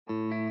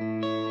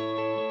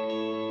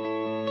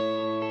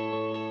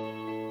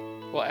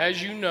Well,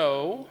 as you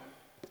know,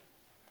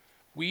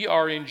 we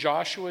are in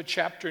Joshua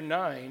chapter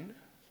 9.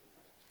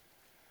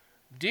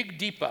 Dig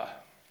deeper.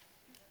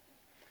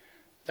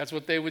 That's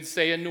what they would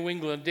say in New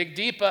England. Dig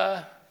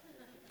deeper.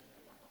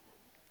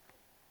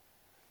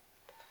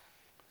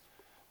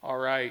 All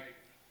right.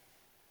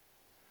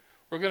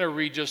 We're going to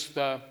read just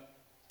the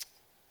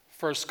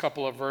first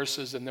couple of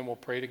verses and then we'll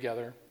pray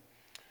together.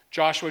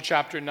 Joshua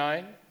chapter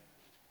 9,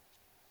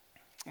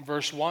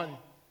 verse 1.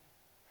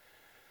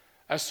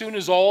 As soon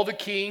as all the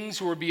kings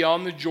who were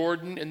beyond the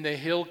Jordan in the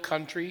hill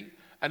country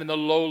and in the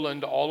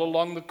lowland all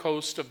along the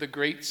coast of the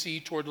great sea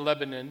toward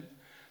Lebanon,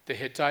 the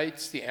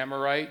Hittites, the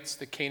Amorites,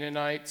 the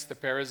Canaanites, the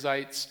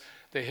Perizzites,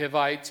 the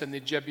Hivites, and the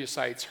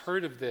Jebusites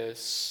heard of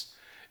this,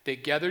 they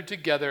gathered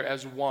together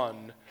as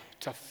one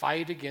to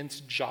fight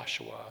against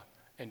Joshua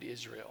and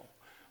Israel.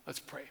 Let's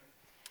pray.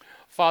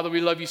 Father,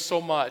 we love you so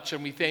much,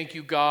 and we thank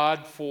you,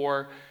 God,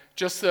 for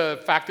just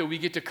the fact that we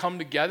get to come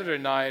together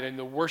tonight, and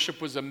the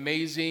worship was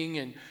amazing,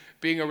 and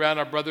being around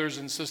our brothers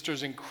and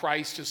sisters in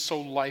Christ is so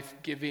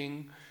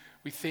life-giving.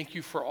 We thank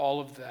you for all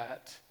of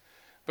that.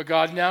 But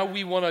God, now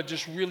we want to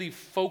just really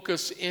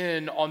focus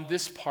in on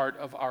this part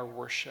of our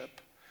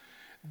worship.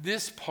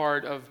 This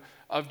part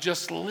of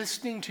just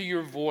listening to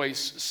your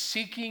voice,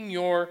 seeking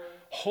your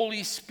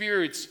Holy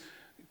Spirit's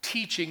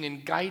teaching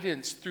and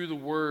guidance through the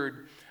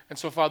Word. And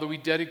so, Father, we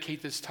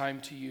dedicate this time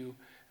to you,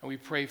 and we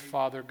pray,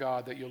 Father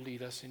God, that you'll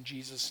lead us in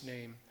Jesus'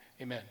 name.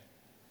 Amen.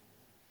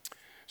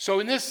 So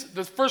in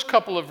the first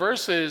couple of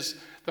verses,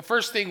 the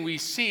first thing we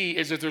see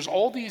is that there's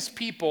all these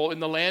people in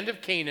the land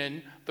of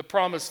Canaan, the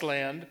promised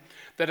land,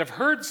 that have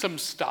heard some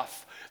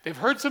stuff. They've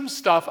heard some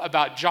stuff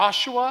about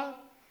Joshua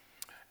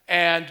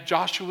and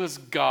Joshua's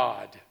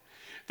God.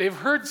 They've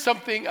heard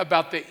something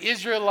about the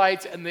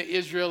Israelites and the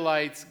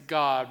Israelites'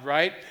 God,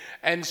 right?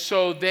 And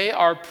so they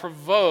are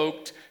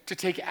provoked to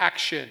take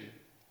action.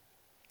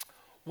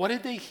 What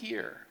did they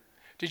hear?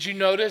 Did you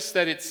notice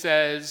that it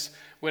says,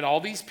 when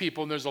all these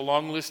people, and there's a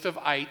long list of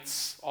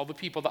ites, all the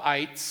people, the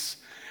ites,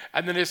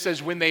 and then it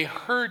says, when they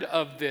heard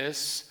of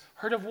this,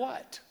 heard of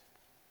what?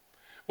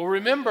 Well,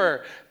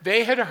 remember,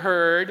 they had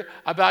heard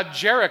about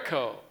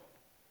Jericho.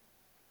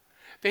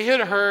 They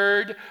had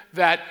heard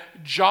that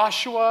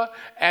Joshua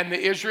and the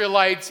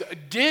Israelites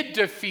did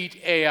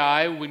defeat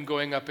Ai when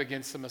going up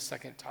against them a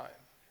second time.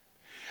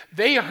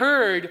 They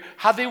heard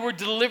how they were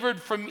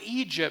delivered from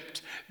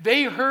Egypt.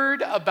 They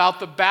heard about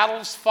the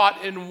battles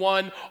fought and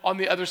won on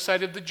the other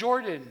side of the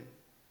Jordan.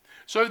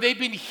 So they've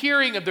been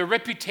hearing of the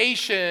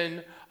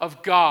reputation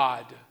of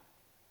God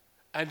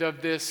and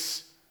of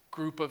this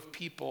group of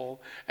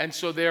people. And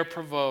so they're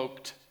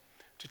provoked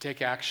to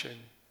take action.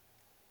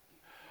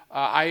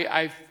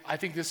 I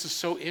think this is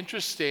so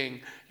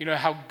interesting, you know,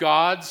 how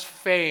God's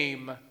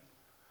fame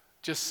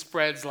just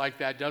spreads like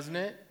that, doesn't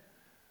it?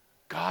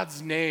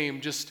 God's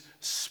name just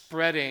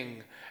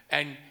spreading,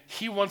 and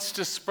he wants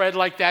to spread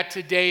like that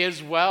today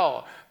as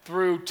well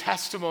through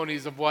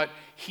testimonies of what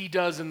he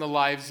does in the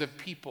lives of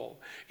people.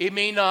 It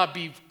may not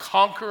be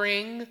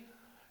conquering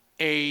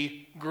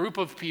a group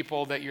of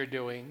people that you're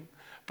doing,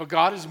 but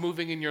God is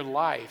moving in your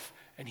life,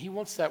 and he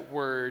wants that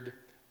word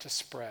to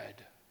spread.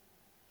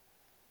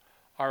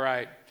 All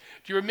right.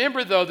 Do you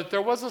remember, though, that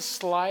there was a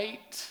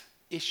slight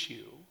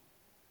issue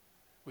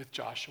with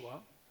Joshua?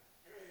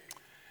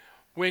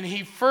 When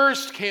he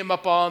first came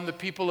upon the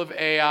people of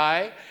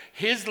Ai,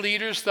 his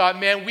leaders thought,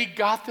 man, we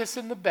got this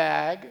in the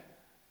bag,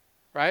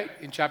 right?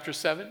 In chapter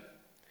 7.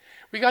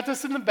 We got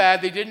this in the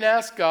bag. They didn't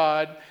ask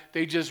God.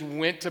 They just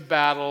went to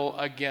battle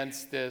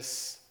against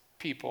this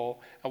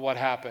people. And what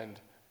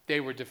happened? They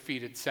were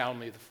defeated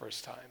soundly the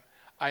first time.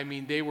 I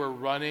mean, they were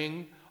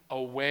running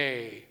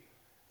away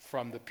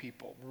from the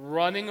people.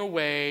 Running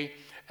away,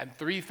 and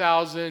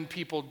 3,000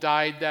 people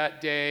died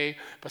that day.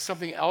 But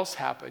something else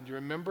happened. You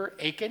remember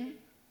Achan?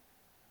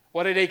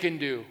 What did Achan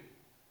do?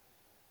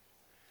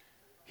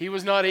 He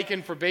was not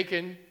Achan for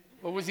bacon.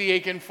 What was he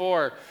Achan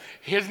for?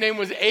 His name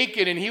was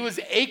Achan, and he was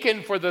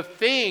Achan for the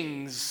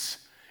things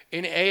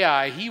in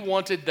Ai. He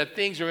wanted the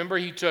things. Remember,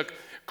 he took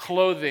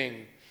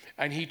clothing,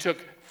 and he took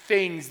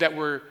things that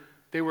were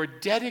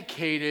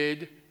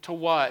dedicated to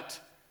what?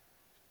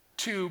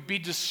 To be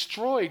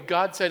destroyed.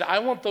 God said, I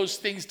want those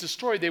things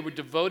destroyed. They were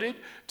devoted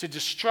to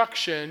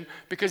destruction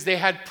because they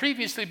had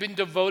previously been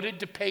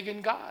devoted to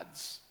pagan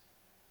gods.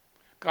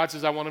 God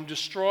says, I want them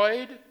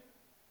destroyed.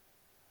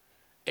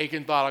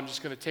 Achan thought, I'm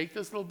just going to take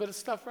this little bit of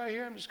stuff right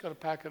here. I'm just going to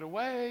pack it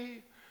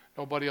away.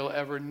 Nobody will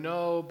ever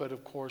know. But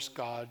of course,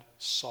 God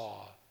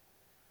saw.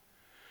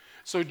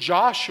 So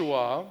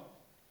Joshua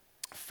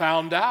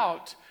found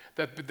out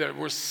that there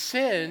was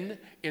sin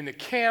in the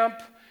camp.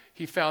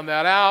 He found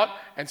that out.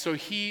 And so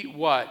he,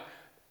 what?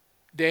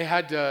 They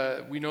had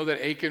to, we know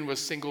that Achan was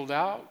singled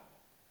out.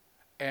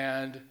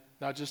 And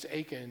not just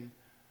Achan,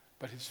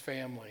 but his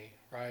family,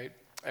 right?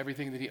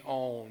 Everything that he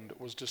owned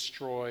was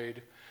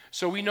destroyed.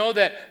 So we know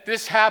that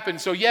this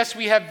happened. So yes,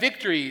 we have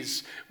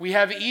victories. We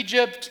have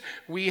Egypt.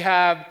 We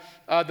have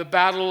the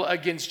battle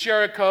against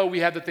Jericho.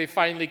 We have that they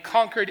finally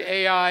conquered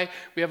Ai.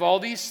 We have all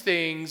these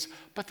things.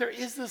 But there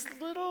is this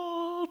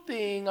little little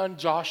thing on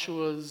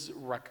Joshua's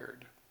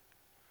record.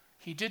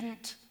 He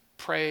didn't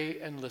pray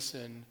and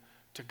listen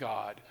to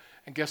God.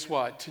 And guess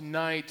what?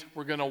 Tonight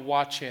we're going to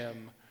watch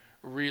him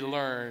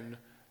relearn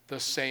the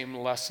same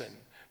lesson.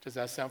 Does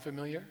that sound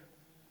familiar?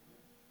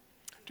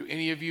 Do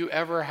any of you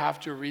ever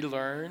have to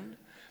relearn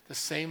the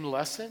same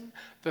lesson?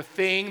 The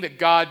thing that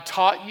God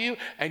taught you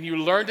and you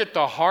learned it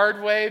the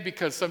hard way,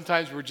 because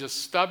sometimes we're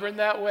just stubborn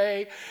that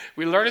way.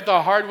 We learn it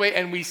the hard way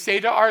and we say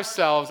to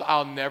ourselves,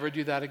 I'll never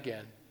do that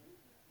again.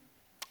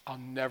 I'll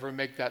never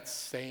make that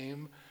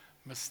same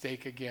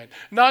mistake again.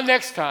 Not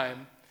next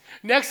time.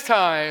 Next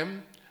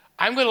time,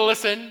 I'm going to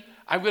listen.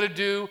 I'm going to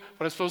do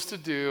what I'm supposed to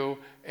do.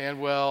 And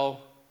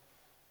well,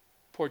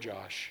 poor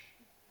Josh.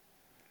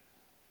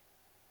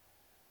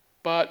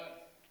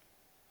 But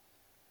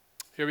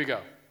here we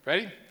go.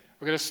 Ready?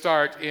 We're going to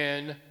start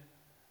in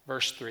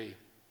verse 3.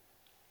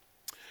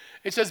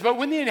 It says, "But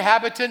when the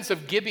inhabitants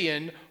of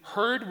Gibeon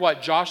heard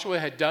what Joshua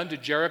had done to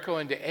Jericho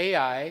and to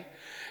Ai,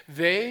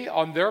 they,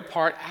 on their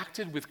part,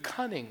 acted with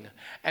cunning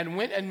and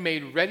went and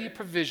made ready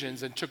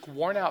provisions and took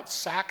worn-out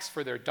sacks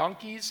for their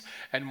donkeys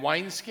and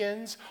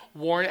wineskins,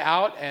 worn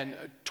out and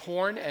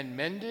torn and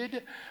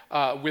mended,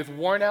 with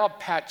worn-out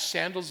patched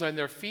sandals on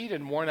their feet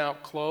and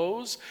worn-out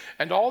clothes,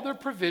 and all their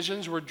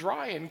provisions were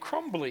dry and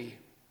crumbly."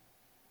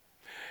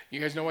 You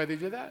guys know why they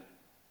did that?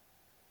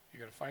 You're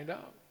going to find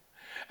out.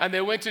 "And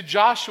they went to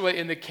Joshua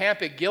in the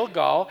camp at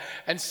Gilgal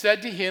and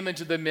said to him and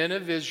to the men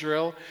of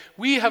Israel,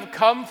 'We have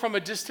come from a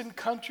distant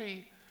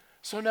country,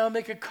 so now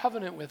make a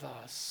covenant with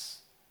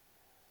us.'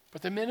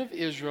 But the men of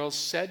Israel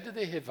said to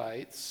the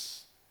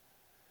Hivites,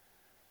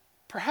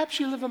 'Perhaps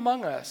you live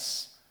among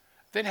us.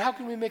 Then how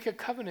can we make a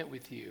covenant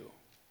with you?'"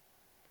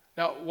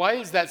 Now, why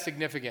is that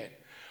significant?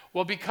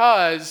 Well,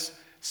 because,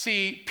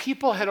 see,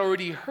 people had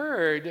already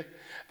heard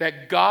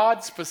that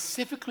God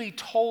specifically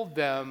told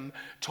them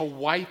to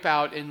wipe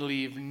out and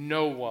leave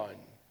no one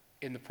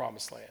in the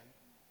promised land.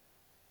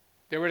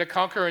 They were to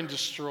conquer and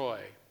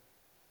destroy.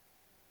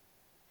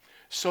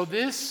 So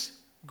this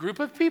group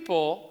of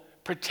people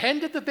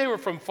pretended that they were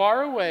from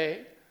far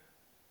away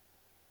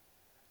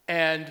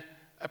and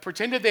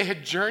pretended they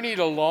had journeyed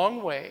a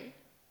long way.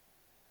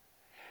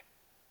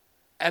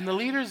 And the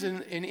leaders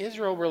in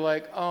Israel were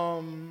like,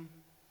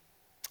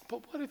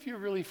 but what if you're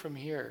really from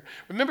here?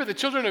 Remember, the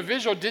children of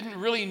Israel didn't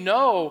really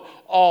know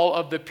all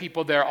of the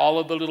people there, all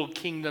of the little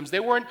kingdoms. They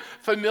weren't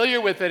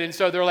familiar with it. And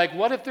so they're like,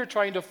 what if they're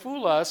trying to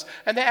fool us?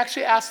 And they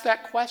actually asked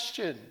that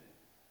question.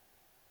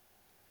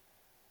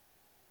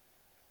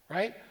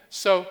 Right?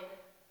 So,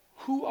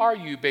 who are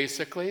you,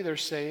 basically, they're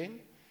saying.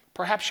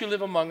 Perhaps you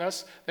live among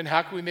us, then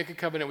how can we make a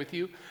covenant with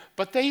you?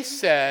 But they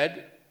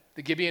said,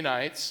 the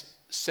Gibeonites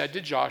said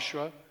to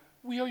Joshua,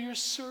 "We are your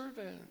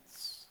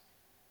servants."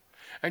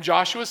 And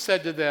Joshua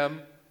said to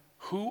them,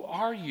 "Who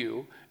are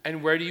you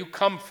and where do you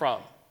come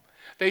from?"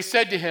 They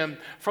said to him,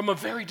 "From a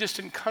very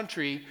distant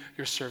country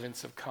your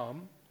servants have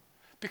come,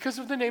 because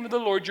of the name of the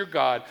Lord your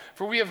God.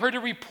 For we have heard a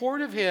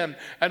report of him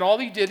and all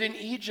he did in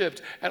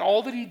Egypt and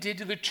all that he did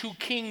to the two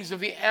kings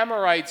of the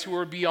Amorites who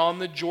were beyond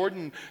the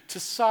Jordan, to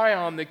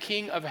Sihon, the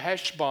king of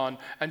Heshbon,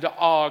 and to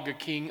Og,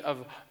 king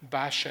of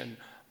Bashan."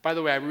 By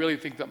the way, I really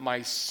think that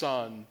my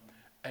son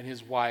and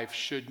his wife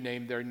should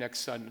name their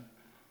next son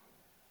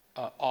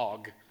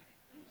Og,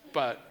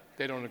 but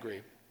they don't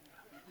agree.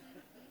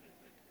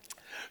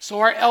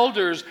 "So our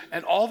elders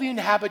and all the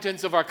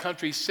inhabitants of our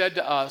country said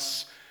to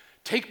us,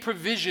 'Take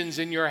provisions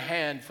in your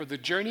hand for the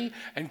journey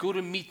and go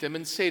to meet them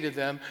and say to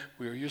them,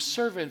 "We are your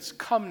servants.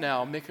 Come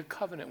now, make a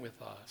covenant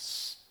with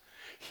us.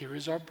 Here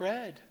is our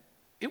bread.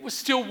 It was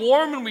still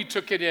warm when we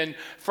took it in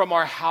from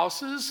our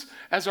houses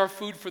as our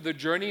food for the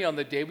journey on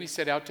the day we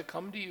set out to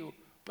come to you.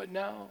 But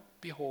now,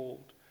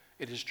 behold,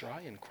 it is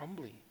dry and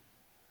crumbly.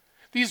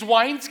 These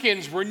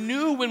wineskins were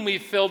new when we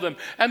filled them,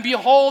 and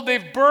behold,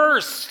 they've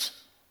burst.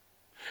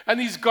 And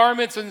these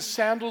garments and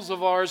sandals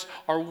of ours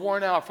are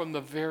worn out from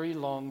the very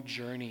long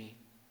journey.'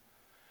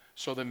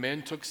 So the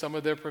men took some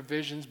of their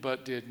provisions,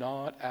 but did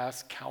not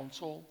ask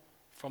counsel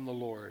from the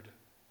Lord."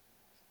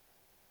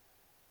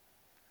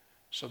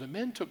 So the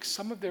men took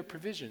some of their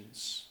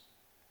provisions,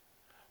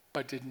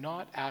 but did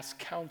not ask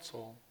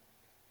counsel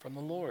from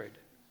the Lord.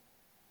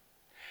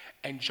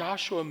 And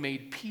Joshua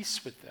made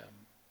peace with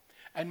them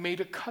and made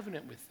a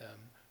covenant with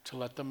them to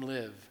let them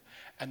live.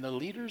 And the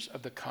leaders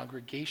of the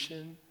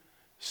congregation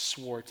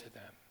swore to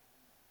them.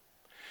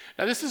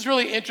 Now this is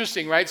really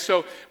interesting, right?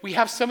 So we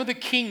have some of the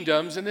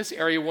kingdoms in this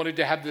area wanted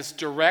to have this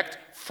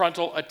direct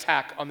frontal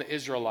attack on the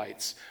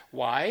Israelites.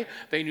 Why?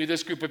 They knew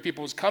this group of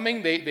people was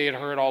coming. They had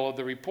heard all of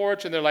the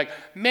reports, and they're like,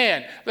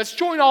 man, let's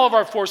join all of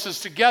our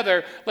forces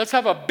together. Let's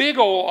have a big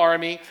old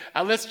army,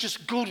 and let's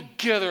just go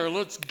together.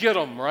 Let's get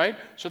them, right?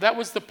 So that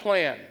was the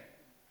plan.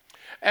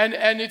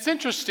 And it's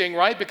interesting,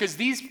 right? Because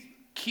these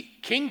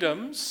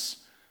kingdoms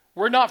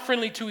were not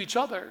friendly to each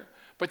other,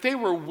 but they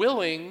were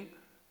willing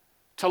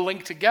to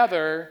link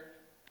together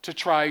to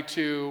try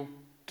to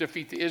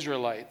defeat the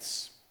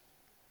Israelites.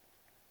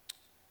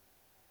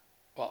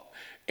 Well,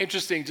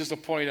 interesting, just a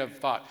point of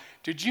thought.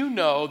 Did you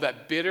know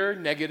that bitter,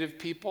 negative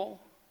people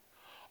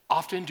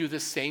often do the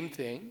same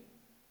thing.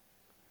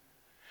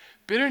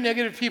 Bitter,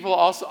 negative people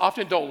also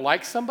often don't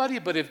like somebody,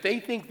 but if they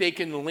think they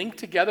can link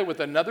together with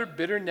another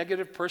bitter,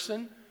 negative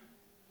person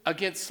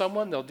against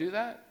someone, they'll do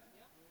that.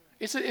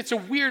 It's a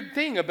weird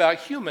thing about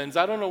humans.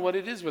 I don't know what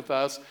it is with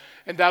us.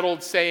 And that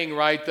old saying,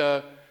 right,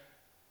 the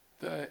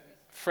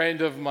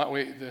friend of my,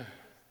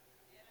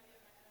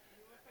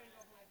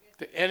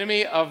 the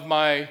enemy of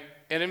my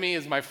enemy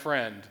is my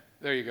friend.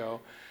 There you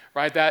go,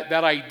 right, that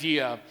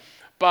idea.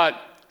 But,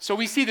 so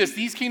we see this,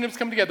 these kingdoms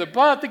come together,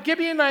 but the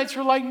Gibeonites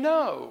were like,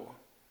 no,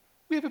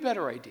 we have a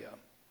better idea.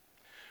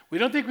 We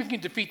don't think we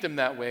can defeat them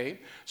that way.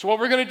 So what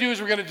we're going to do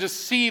is we're going to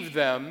deceive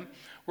them.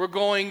 We're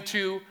going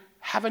to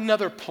have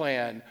another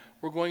plan.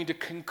 We're going to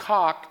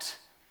concoct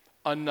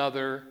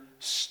another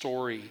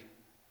story.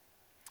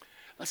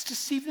 Let's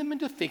deceive them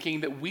into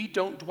thinking that we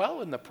don't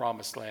dwell in the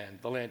promised land,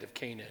 the land of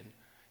Canaan.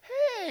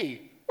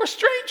 Hey, we're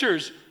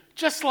strangers,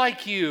 just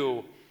like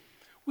you.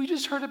 We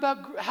just heard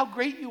about how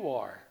great you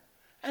are,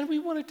 and we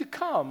wanted to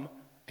come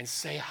and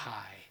say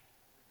hi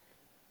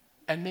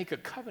and make a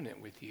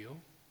covenant with you.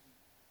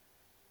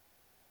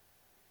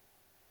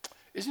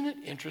 Isn't it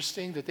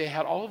interesting that they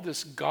had all of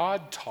this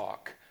God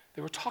talk?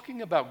 They were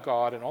talking about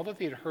God and all that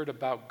they had heard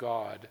about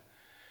God.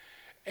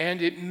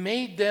 And it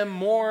made them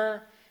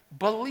more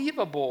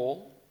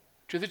believable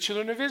to the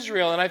children of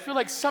Israel. And I feel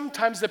like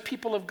sometimes the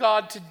people of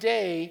God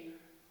today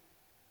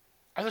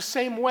are the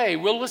same way.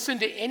 We'll listen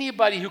to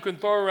anybody who can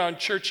throw around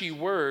churchy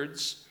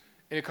words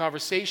in a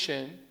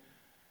conversation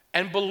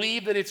and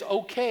believe that it's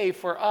okay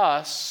for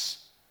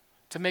us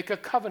to make a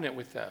covenant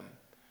with them.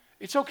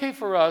 It's okay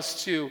for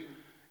us to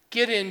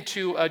get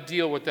into a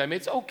deal with them.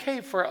 It's okay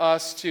for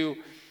us to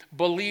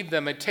believe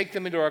them and take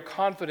them into our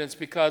confidence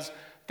because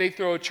they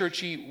throw a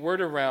churchy word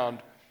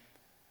around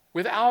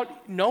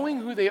without knowing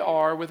who they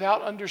are,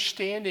 without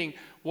understanding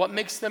what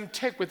makes them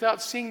tick,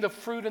 without seeing the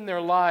fruit in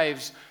their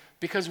lives,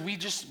 because we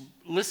just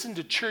listen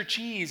to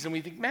churchese and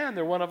we think, man,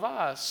 they're one of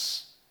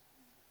us.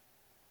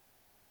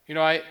 You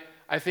know,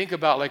 I think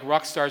about like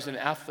rock stars and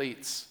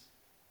athletes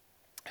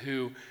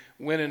who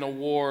win an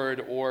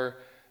award, or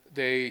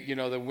they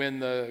win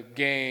the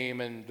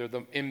game and they're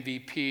the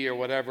MVP or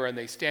whatever, and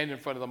they stand in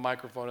front of the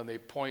microphone and they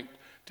point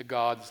to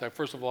God and say,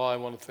 first of all, I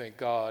want to thank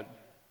God.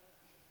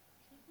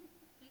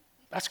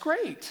 That's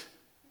great.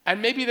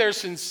 And maybe they're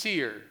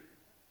sincere.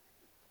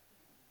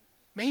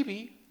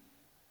 Maybe.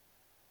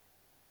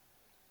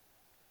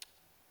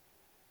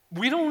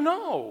 We don't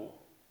know.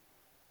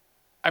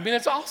 I mean,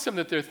 it's awesome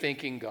that they're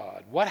thanking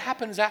God. What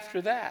happens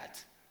after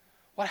that?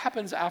 What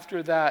happens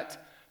after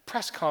that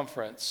press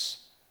conference?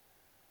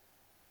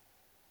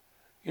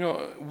 You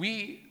know,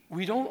 we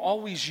don't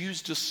always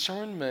use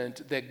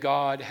discernment that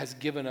God has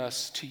given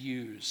us to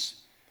use.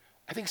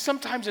 I think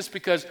sometimes it's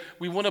because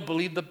we want to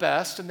believe the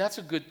best, and that's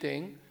a good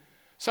thing.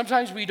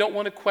 Sometimes we don't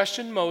want to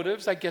question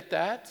motives. I get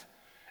that.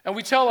 And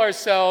we tell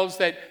ourselves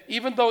that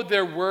even though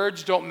their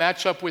words don't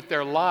match up with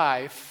their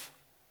life,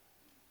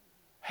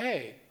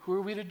 hey, who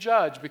are we to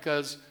judge?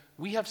 Because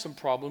we have some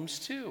problems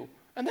too.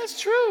 And that's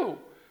true.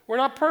 We're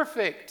not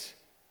perfect.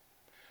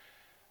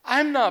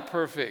 I'm not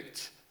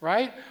perfect,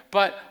 right?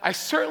 But I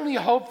certainly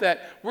hope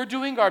that we're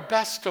doing our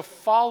best to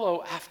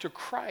follow after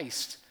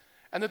Christ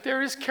and that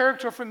there is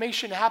character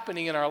formation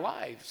happening in our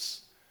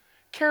lives.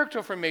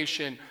 Character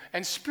formation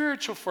and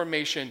spiritual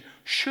formation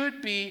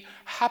should be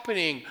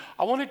happening.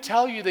 I want to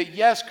tell you that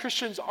yes,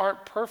 Christians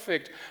aren't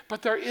perfect,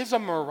 but there is a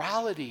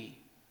morality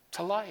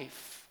to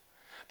life.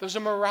 There's a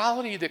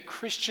morality that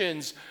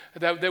Christians,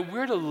 that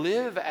we're to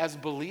live as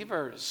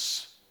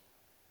believers.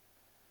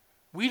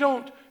 We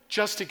don't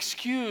just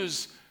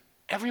excuse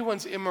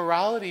everyone's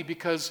immorality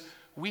because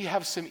we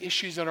have some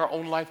issues in our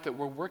own life that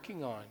we're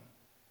working on.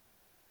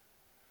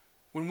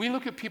 When we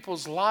look at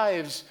people's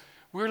lives,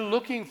 we're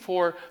looking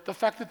for the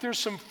fact that there's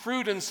some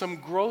fruit and some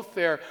growth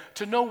there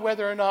to know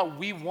whether or not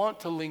we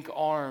want to link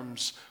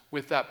arms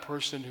with that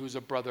person who's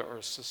a brother or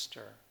a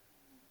sister.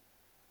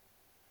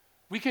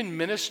 We can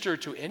minister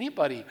to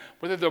anybody,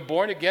 whether they're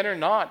born again or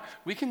not.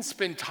 We can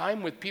spend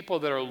time with people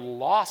that are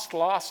lost.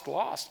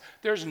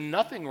 There's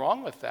nothing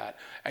wrong with that.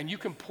 And you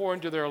can pour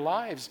into their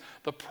lives.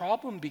 The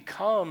problem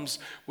becomes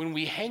when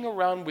we hang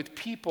around with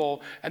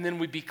people and then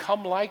we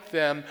become like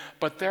them,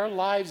 but their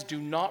lives do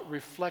not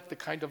reflect the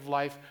kind of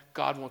life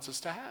God wants us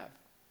to have.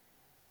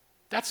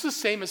 That's the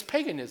same as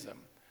paganism.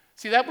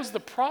 See, that was the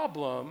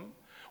problem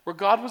where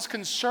God was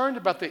concerned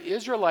about the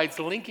Israelites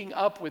linking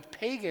up with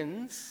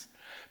pagans,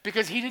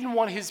 because he didn't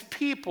want his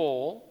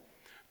people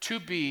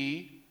to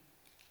be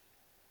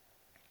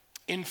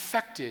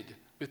infected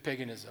with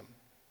paganism.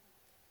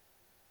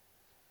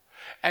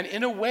 And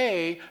in a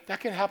way,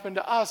 that can happen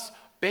to us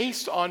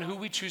based on who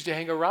we choose to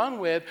hang around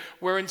with,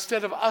 where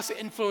instead of us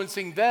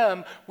influencing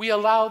them, we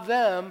allow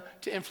them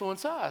to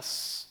influence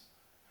us.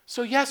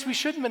 So yes, we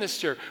should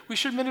minister. We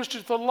should minister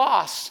to the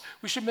lost.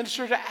 We should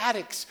minister to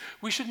addicts.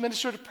 We should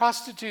minister to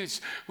prostitutes.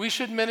 We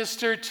should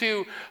minister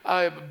to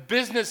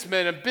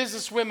businessmen and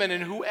businesswomen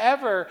and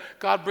whoever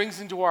God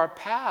brings into our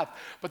path.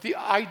 But the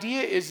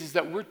idea is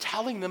that we're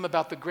telling them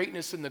about the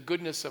greatness and the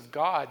goodness of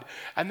God,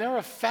 and they're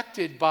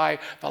affected by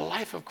the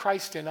life of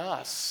Christ in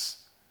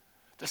us,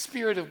 the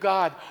Spirit of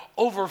God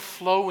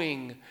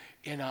overflowing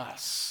in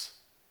us.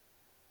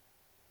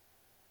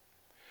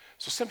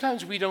 So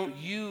sometimes we don't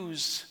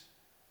use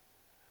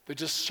the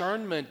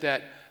discernment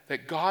that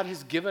God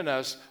has given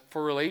us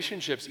for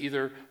relationships,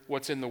 either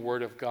what's in the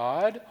Word of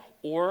God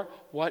or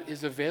what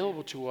is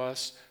available to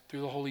us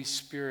through the Holy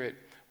Spirit,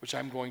 which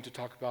I'm going to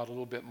talk about a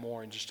little bit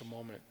more in just a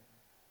moment.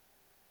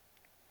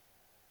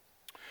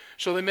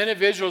 So the men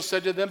of Israel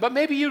said to them, "But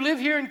maybe you live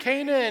here in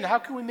Canaan. How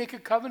can we make a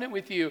covenant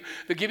with you?"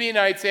 The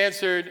Gibeonites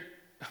answered,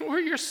 "We're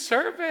your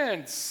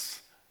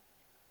servants."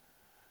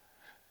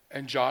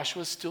 And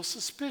Joshua, still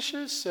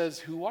suspicious, says,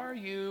 "Who are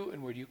you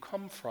and where do you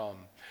come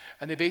from?"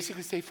 And they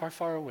basically say, "Far,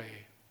 far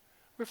away.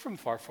 We're from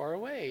far, far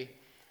away.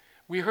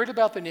 We heard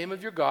about the name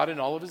of your God and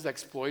all of his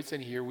exploits,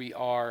 and here we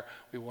are.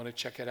 We want to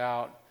check it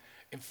out."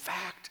 In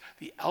fact,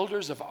 the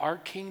elders of our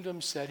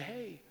kingdom said,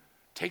 "Hey,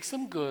 take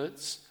some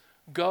goods,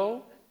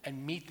 go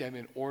and meet them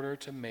in order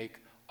to make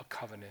a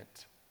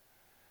covenant."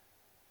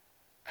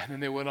 And then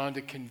they went on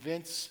to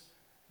convince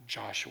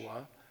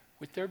Joshua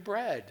with their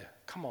bread.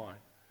 Come on.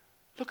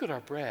 Look at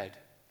our bread.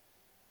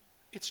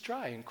 It's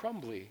dry and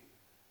crumbly.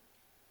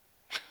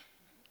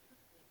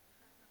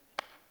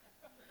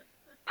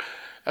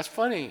 That's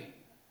funny.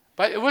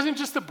 But it wasn't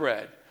just the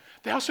bread.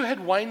 They also had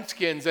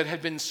wineskins that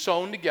had been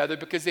sewn together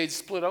because they'd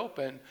split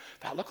open.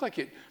 That looked like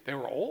they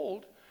were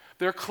old.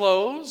 Their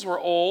clothes were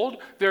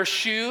old. Their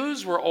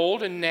shoes were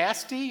old and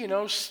nasty,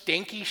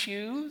 stinky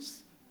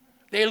shoes.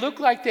 They looked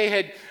like they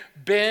had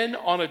been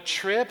on a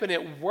trip and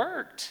it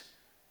worked.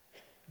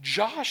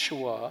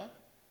 Joshua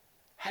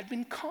had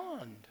been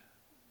conned.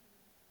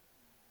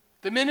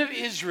 The men of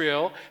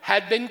Israel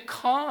had been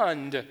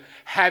conned.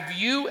 Have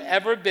you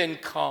ever been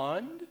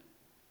conned?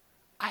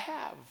 I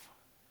have.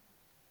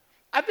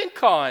 I've been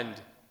conned.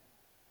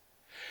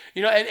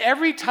 And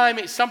every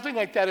time something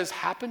like that has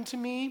happened to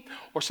me,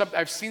 or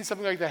I've seen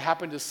something like that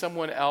happen to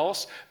someone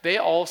else, they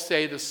all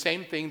say the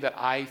same thing that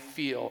I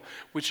feel,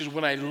 which is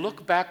when I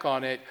look back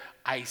on it,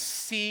 I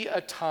see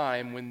a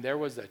time when there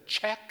was a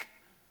check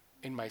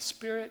in my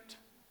spirit,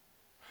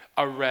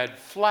 a red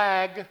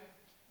flag,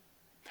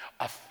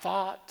 a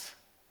thought,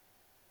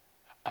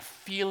 a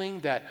feeling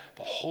that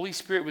the Holy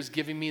Spirit was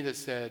giving me that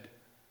said,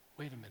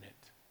 wait a minute,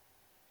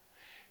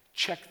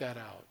 check that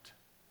out.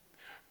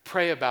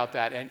 Pray about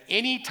that. And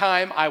any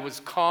time I was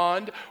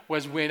conned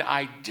was when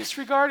I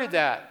disregarded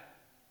that.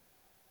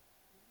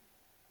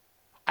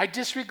 I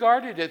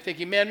disregarded it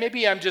thinking, man,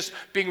 maybe I'm just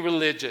being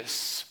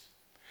religious.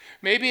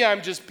 Maybe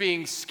I'm just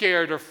being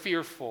scared or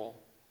fearful.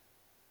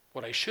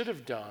 What I should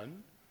have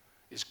done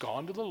is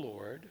gone to the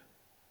Lord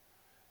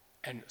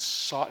and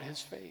sought his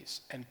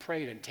face and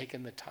prayed and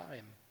taken the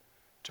time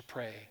to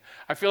pray.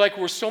 I feel like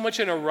we're so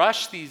much in a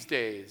rush these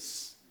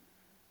days.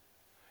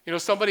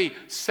 Somebody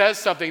says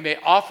something, they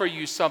offer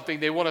you something,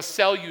 they want to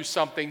sell you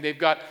something, they've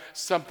got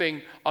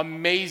something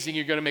amazing,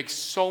 you're going to make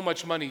so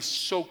much money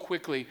so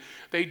quickly.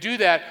 They do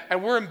that,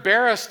 and we're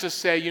embarrassed to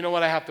say, you know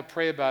what, I have to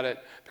pray about it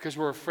because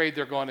we're afraid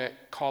they're going to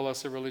call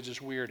us a religious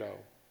weirdo.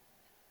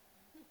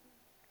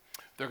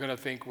 They're going to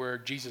think we're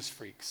Jesus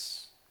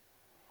freaks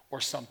or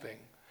something.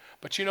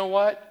 But you know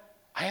what?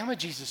 I am a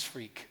Jesus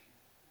freak.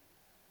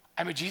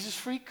 I'm a Jesus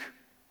freak,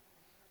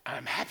 and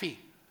I'm happy,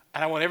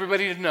 and I want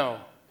everybody to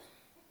know.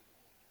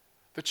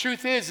 The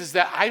truth is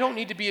that I don't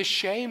need to be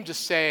ashamed to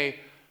say,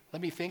 let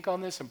me think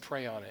on this and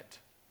pray on it.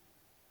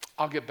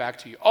 I'll get back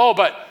to you. Oh,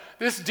 but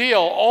this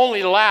deal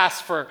only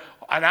lasts for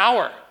an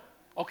hour.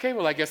 Okay,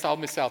 well, I guess I'll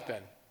miss out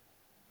then.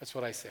 That's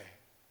what I say.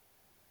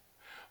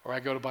 Or I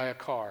go to buy a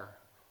car.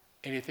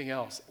 Anything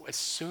else.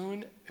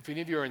 If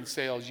any of you are in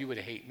sales, you would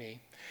hate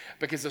me.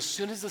 Because as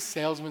soon as the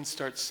salesman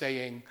starts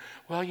saying,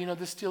 well,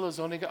 this deal is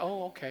only,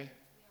 oh, okay.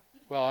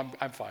 Well,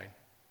 I'm fine.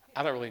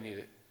 I don't really need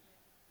it.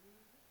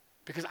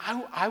 Because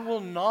I will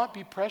not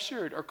be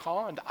pressured or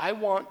conned. I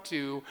want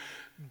to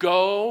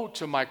go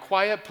to my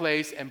quiet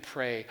place and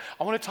pray.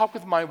 I want to talk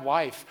with my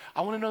wife.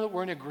 I want to know that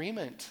we're in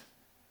agreement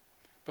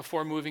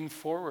before moving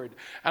forward.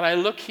 And I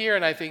look here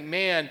and I think,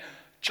 man,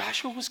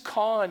 Joshua was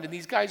conned and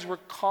these guys were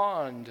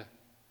conned.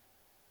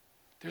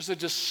 There's a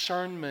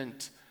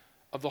discernment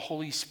of the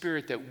Holy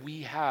Spirit that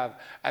we have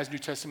as New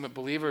Testament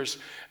believers.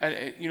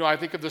 And, I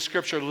think of the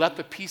scripture, let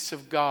the peace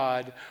of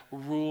God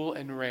rule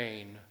and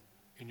reign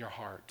in your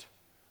heart.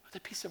 The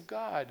peace of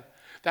God,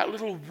 that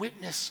little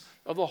witness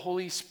of the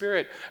Holy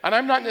Spirit. And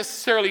I'm not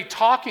necessarily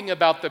talking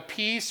about the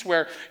peace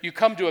where you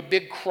come to a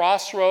big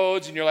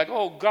crossroads and you're like,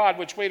 oh God,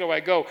 which way do I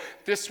go?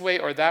 This way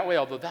or that way,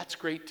 although that's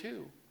great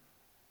too.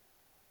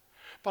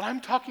 But I'm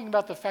talking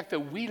about the fact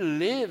that we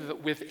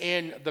live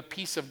within the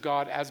peace of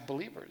God as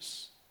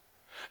believers.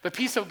 The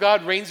peace of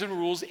God reigns and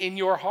rules in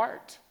your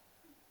heart.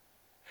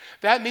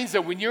 That means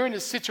that when you're in a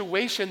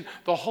situation,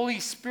 the Holy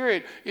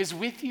Spirit is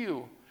with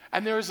you.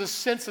 And there is a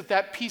sense that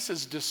that peace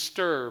is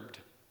disturbed.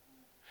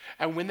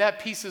 And when that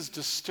peace is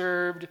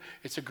disturbed,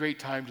 it's a great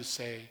time to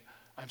say,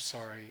 I'm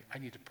sorry, I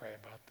need to pray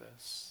about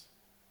this.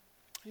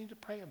 I need to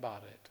pray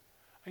about it.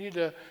 I need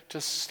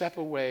to step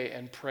away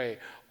and pray.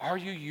 Are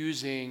you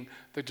using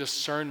the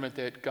discernment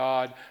that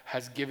God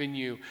has given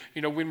you?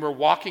 You know, when we're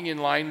walking in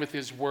line with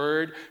His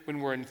Word, when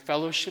we're in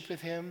fellowship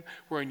with Him,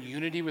 we're in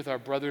unity with our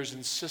brothers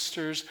and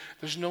sisters,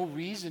 there's no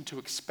reason to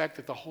expect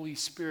that the Holy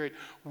Spirit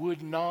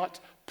would not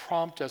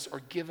prompt us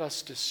or give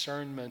us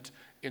discernment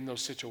in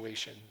those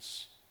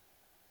situations.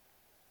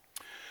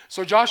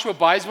 So Joshua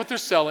buys what they're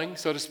selling,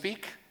 so to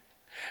speak,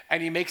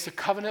 and he makes a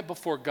covenant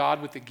before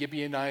God with the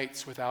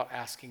Gibeonites without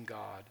asking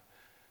God.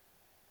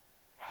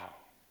 Wow.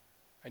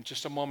 In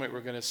just a moment, we're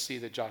going to see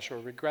that Joshua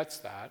regrets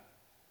that.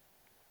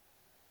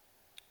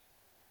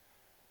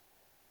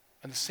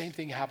 And the same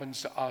thing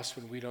happens to us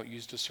when we don't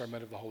use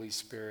discernment of the Holy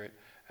Spirit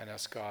and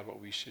ask God what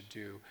we should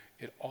do.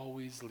 It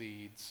always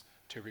leads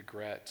to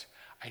regret.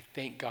 I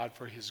thank God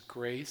for His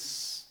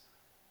grace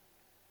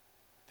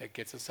that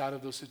gets us out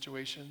of those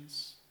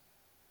situations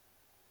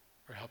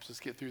or helps us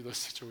get through those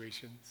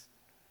situations.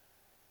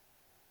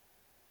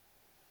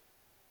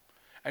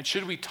 And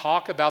should we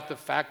talk about the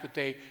fact that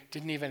they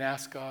didn't even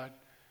ask God?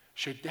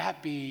 Should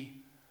that be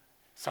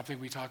something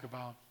we talk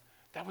about?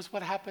 That was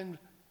what happened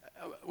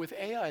with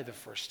Ai the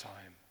first time,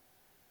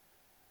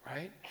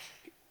 right?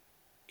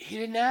 He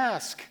didn't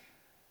ask.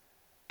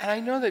 And I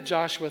know that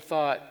Joshua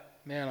thought,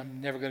 man,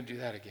 I'm never going to do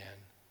that again.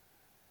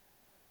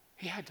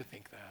 He had to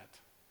think that.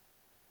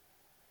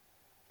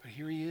 But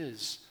here he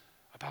is,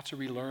 about to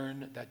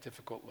relearn that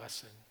difficult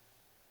lesson.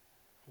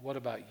 What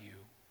about you?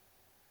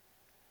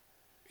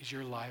 Is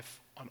your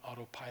life on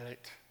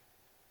autopilot?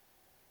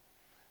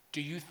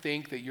 Do you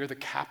think that you're the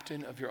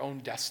captain of your own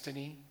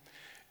destiny?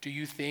 Do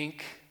you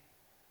think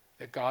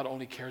that God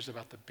only cares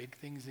about the big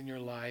things in your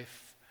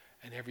life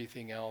and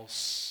everything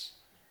else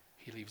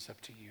He leaves up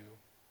to you?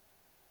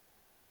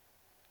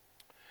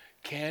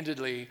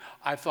 Candidly,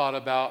 I've thought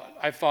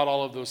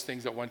all of those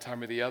things at one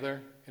time or the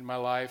other in my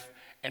life,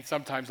 and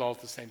sometimes all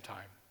at the same time.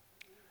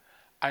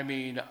 I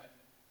mean,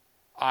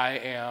 I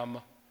am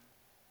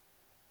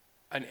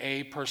an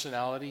A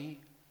personality,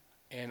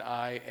 and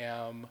I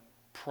am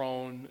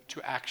prone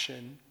to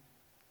action,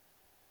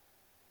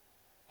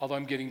 although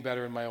I'm getting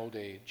better in my old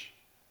age.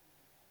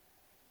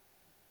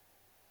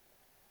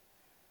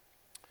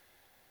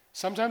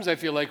 Sometimes I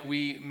feel like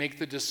we make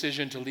the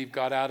decision to leave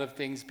God out of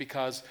things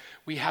because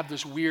we have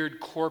this weird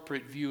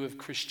corporate view of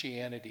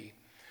Christianity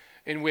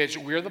in which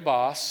we're the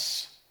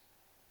boss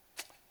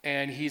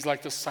and He's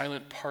like the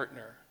silent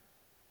partner.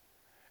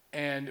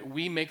 And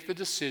we make the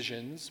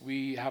decisions,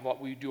 we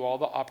do all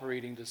the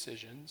operating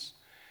decisions,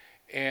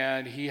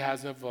 and He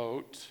has a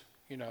vote,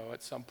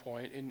 at some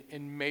point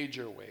in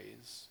major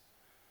ways,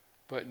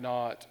 but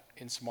not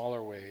in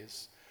smaller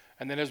ways.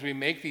 And then as we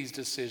make these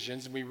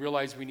decisions and we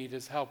realize we need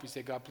His help, we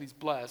say, God, please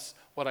bless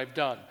what I've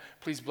done.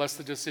 Please bless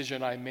the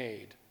decision I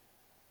made.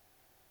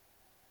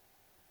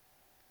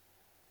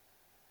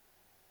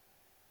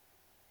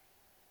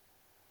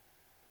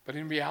 But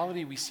in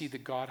reality, we see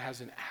that God has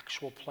an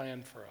actual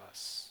plan for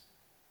us.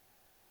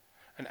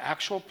 An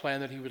actual plan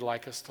that He would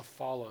like us to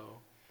follow.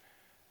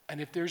 And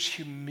if there's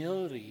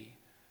humility,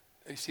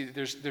 you see,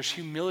 there's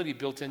humility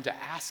built into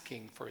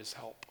asking for His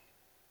help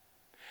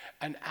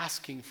and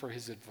asking for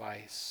His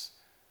advice.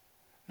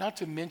 Not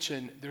to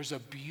mention, there's a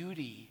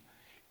beauty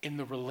in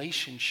the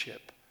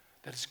relationship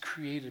that is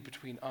created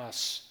between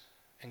us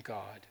and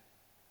God.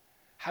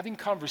 Having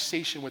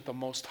conversation with the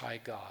Most High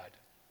God.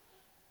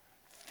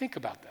 Think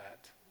about that.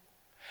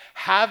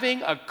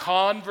 Having a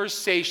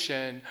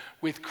conversation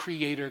with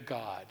Creator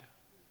God.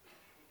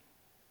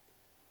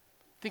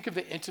 Think of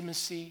the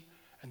intimacy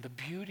and the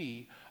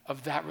beauty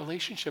of that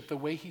relationship, the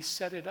way He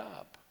set it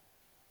up.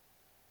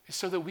 It's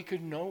so that we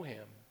could know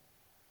Him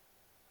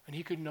and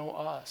He could know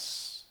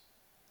us.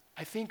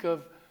 I think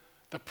of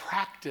the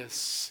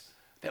practice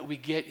that we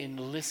get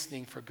in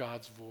listening for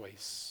God's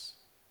voice.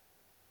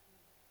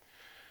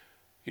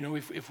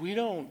 If we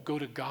don't go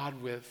to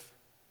God with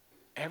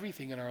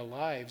everything in our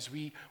lives,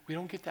 we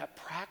don't get that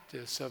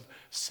practice of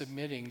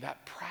submitting,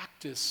 that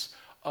practice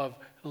of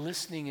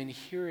listening and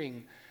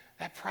hearing,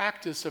 that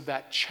practice of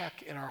that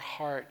check in our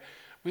heart.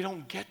 We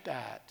don't get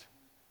that.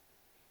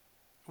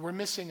 We're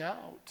missing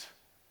out.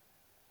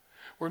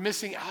 We're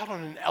missing out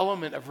on an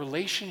element of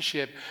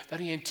relationship that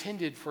He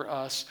intended for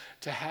us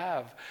to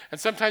have. And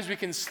sometimes we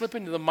can slip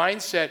into the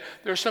mindset,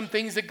 there are some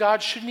things that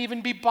God shouldn't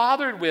even be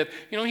bothered with.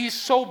 He's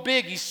so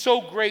big, He's so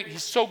great,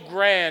 He's so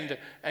grand,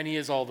 and He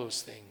is all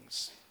those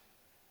things.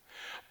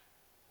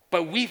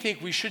 But we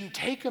think we shouldn't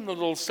take Him the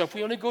little stuff.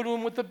 We only go to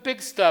Him with the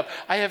big stuff.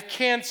 I have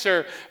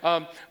cancer.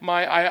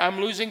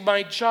 I'm losing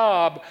my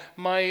job.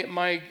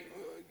 My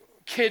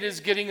kid is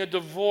getting a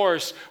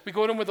divorce. We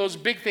go to Him with those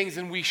big things,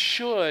 and we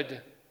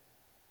should.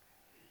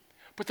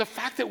 But the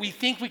fact that we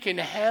think we can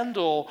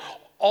handle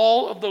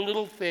all of the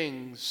little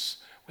things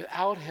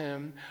without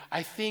Him,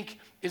 I think,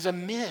 is a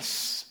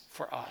miss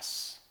for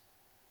us.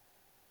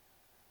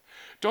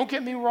 Don't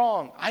get me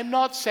wrong. I'm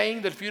not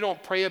saying that if you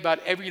don't pray about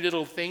every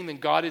little thing, then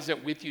God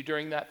isn't with you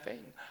during that thing.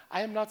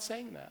 I am not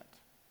saying that.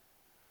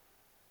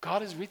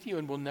 God is with you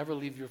and will never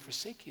leave you or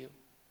forsake you.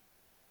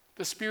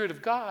 The Spirit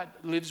of God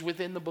lives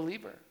within the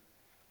believer.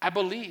 I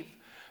believe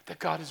that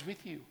God is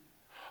with you.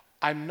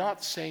 I'm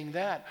not saying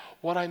that.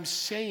 What I'm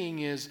saying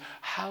is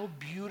how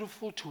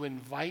beautiful to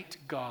invite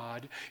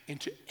God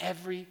into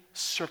every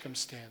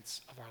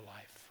circumstance of our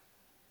life.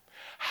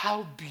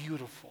 How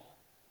beautiful.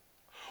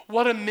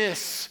 What a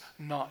miss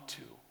not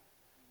to.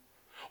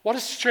 What a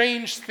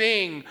strange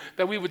thing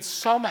that we would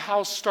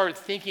somehow start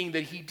thinking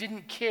that he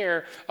didn't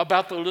care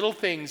about the little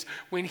things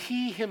when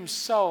he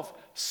himself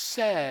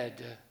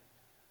said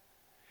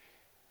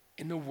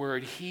in the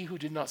word, he who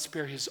did not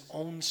spare his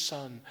own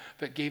son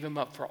but gave him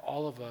up for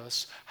all of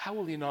us, how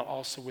will he not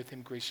also with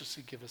him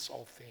graciously give us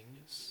all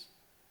things?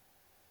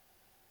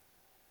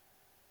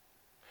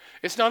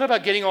 It's not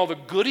about getting all the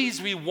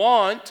goodies we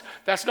want.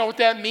 That's not what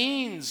that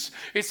means.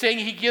 It's saying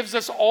he gives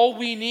us all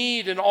we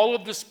need and all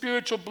of the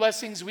spiritual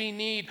blessings we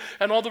need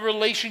and all the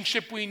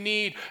relationship we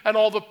need and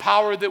all the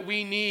power that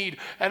we need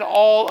and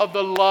all of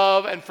the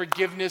love and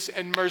forgiveness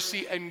and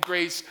mercy and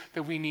grace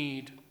that we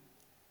need.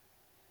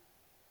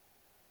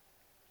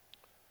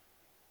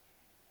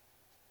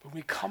 When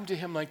we come to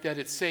him like that,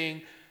 it's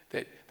saying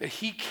that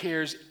he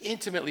cares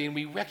intimately, and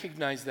we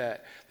recognize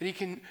that he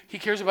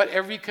cares about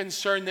every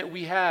concern that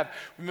we have.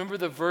 Remember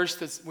the verse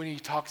that's when he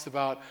talks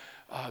about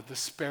the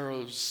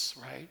sparrows,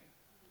 right?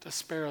 The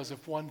sparrows,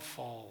 if one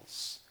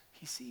falls,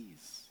 he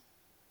sees.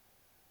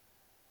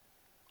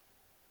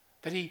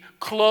 That he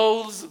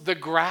clothes the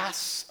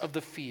grass of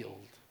the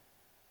field.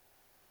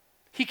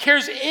 He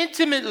cares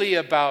intimately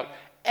about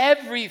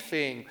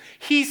everything.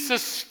 He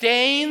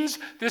sustains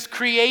this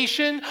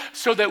creation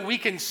so that we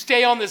can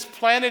stay on this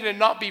planet and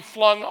not be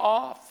flung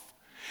off.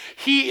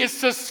 He is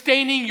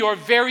sustaining your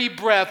very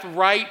breath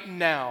right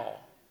now.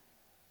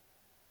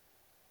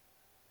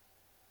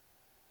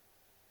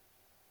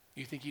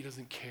 You think he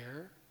doesn't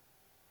care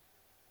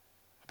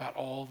about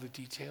all the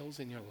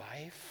details in your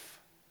life?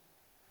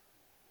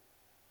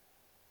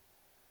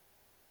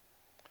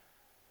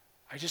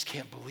 I just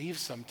can't believe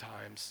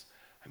sometimes.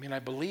 I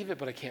believe it,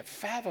 but I can't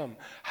fathom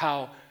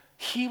how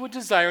he would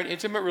desire an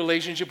intimate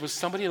relationship with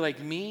somebody like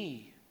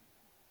me.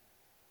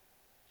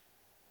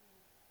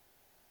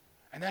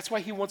 And that's why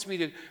he wants me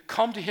to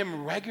come to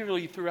him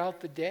regularly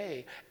throughout the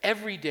day,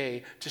 every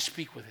day, to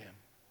speak with him.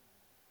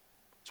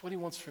 That's what he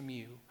wants from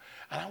you.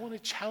 And I want to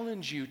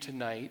challenge you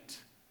tonight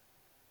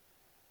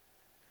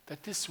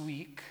that this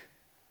week,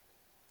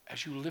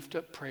 as you lift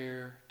up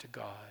prayer to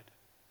God,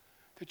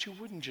 that you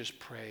wouldn't just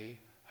pray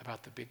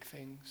about the big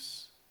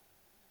things,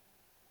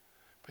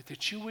 but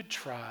that you would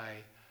try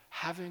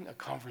having a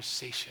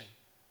conversation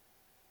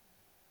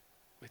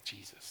with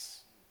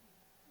Jesus.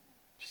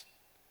 Just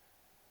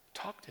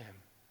talk to him.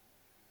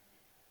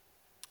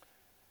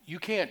 You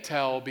can't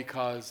tell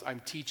because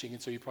I'm teaching,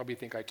 and so you probably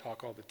think I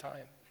talk all the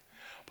time.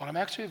 But I'm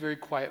actually a very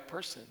quiet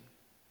person.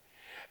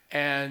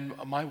 And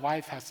my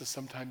wife has to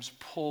sometimes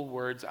pull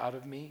words out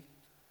of me,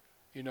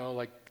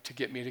 like to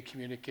get me to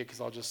communicate,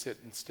 because I'll just sit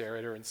and stare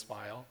at her and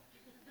smile.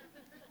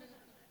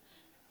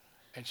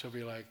 And she'll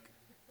be like,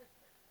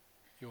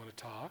 "You want to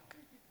talk?"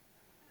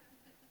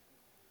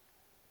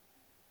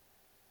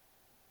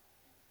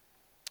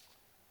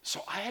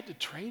 So I had to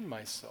train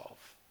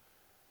myself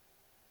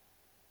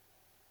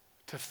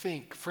to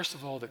think, first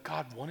of all, that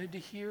God wanted to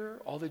hear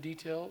all the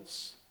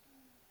details.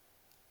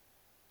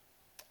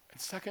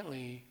 And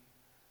secondly,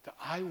 that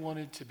I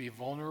wanted to be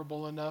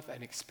vulnerable enough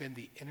and expend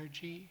the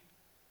energy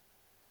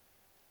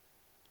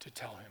to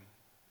tell him.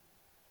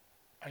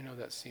 I know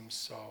that seems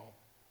so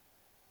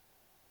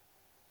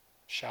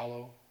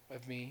shallow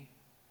of me.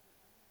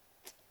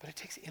 But it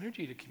takes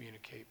energy to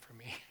communicate for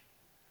me.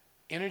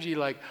 Energy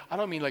I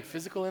don't mean like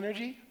physical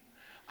energy.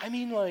 I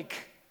mean like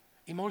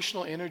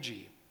emotional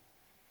energy.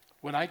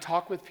 When I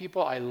talk with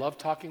people, I love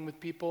talking with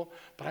people,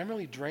 but I'm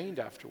really drained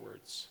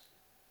afterwards.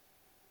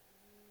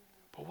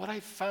 But what I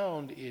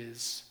found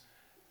is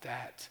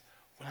that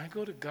when I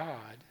go to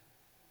God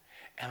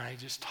and I'm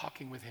just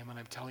talking with him and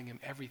I'm telling him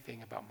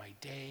everything about my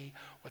day,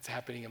 what's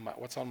happening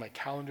what's on my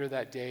calendar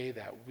that day,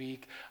 that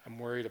week, I'm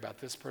worried about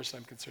this person,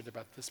 I'm concerned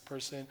about this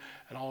person,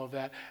 and all of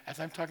that. As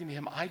I'm talking to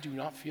him, I do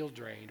not feel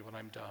drained when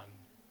I'm done.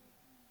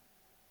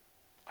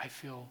 I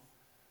feel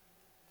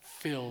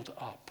filled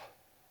up.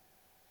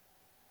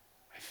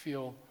 I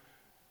feel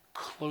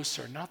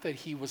closer. Not that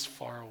he was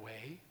far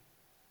away,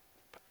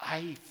 but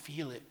I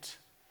feel it.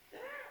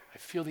 I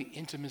feel the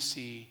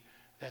intimacy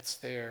that's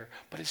there.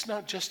 But it's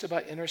not just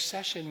about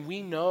intercession.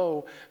 We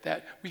know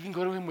that we can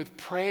go to him with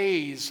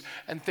praise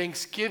and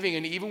thanksgiving,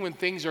 and even when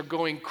things are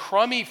going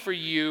crummy for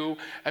you,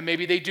 and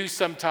maybe they do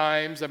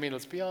sometimes,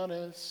 let's be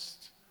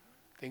honest,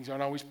 things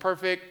aren't always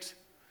perfect.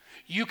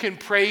 You can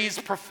praise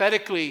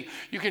prophetically.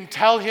 You can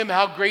tell him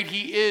how great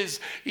he is,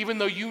 even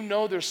though you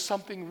know there's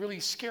something really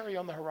scary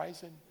on the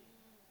horizon.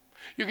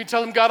 You can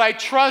tell him, "God, I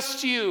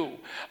trust you,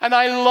 and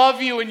I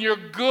love you, and you're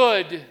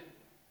good."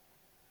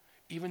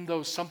 Even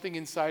though something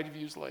inside of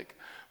you is like,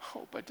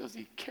 oh, but does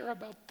he care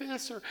about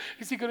this? Or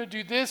is he going to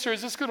do this? Or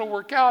is this going to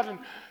work out? And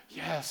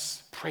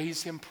yes,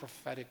 praise him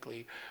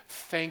prophetically.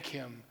 Thank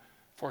him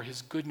for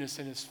his goodness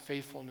and his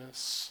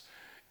faithfulness.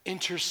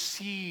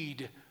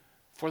 Intercede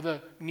for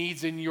the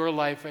needs in your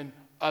life and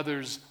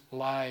others'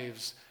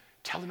 lives.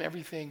 Tell him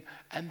everything,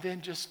 and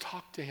then just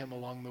talk to him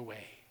along the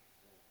way.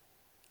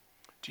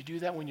 Do you do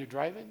that when you're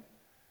driving?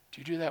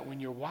 Do you do that when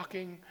you're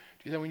walking? Do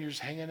you do that when you're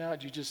just hanging out?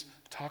 Do you just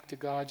talk to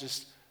God,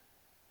 just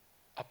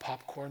a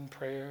popcorn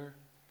prayer,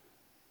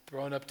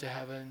 thrown up to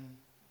heaven,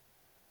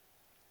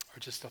 or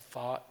just a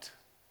thought?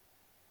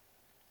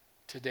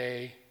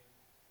 Today,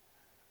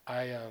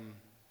 I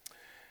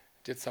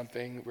did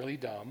something really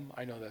dumb.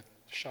 I know that's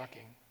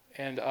shocking.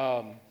 And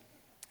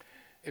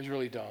it was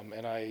really dumb.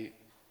 And I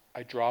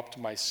dropped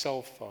my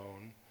cell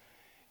phone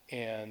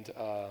and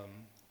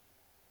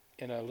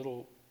in a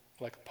little,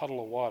 like a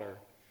puddle of water.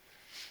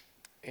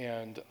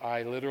 And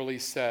I literally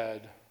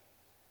said,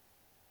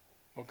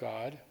 well,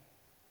 God,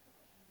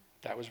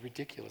 that was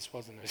ridiculous,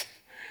 wasn't it?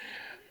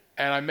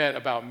 And I meant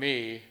about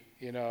me,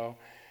 and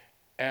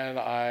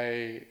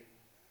I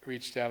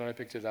reached down and I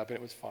picked it up and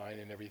it was fine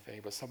and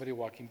everything. But somebody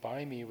walking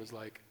by me was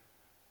like,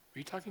 were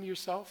you talking to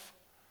yourself?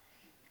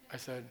 I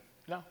said,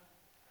 no.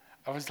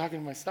 I was talking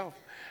to myself.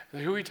 I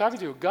said, who are you talking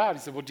to? God.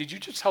 He said, well, did you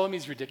just tell him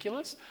he's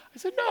ridiculous? I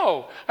said,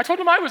 no. I told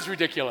him I was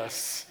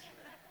ridiculous.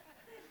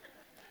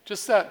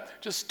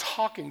 Just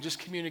talking, just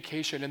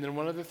communication. And then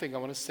one other thing I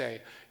want to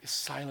say is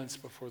silence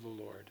before the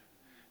Lord.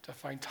 To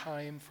find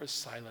time for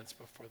silence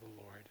before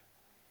the Lord.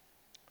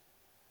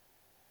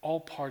 All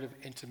part of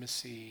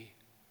intimacy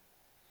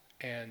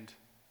and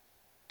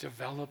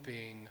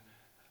developing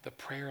the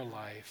prayer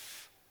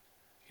life.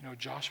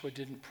 Joshua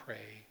didn't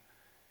pray.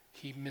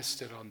 He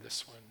missed it on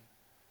this one.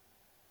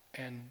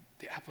 And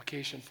the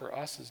application for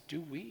us is,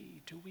 do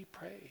we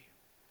pray?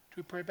 Do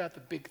we pray about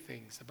the big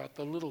things, about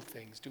the little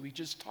things? Do we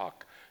just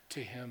talk to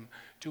him?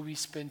 Do we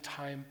spend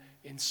time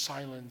in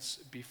silence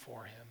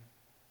before him?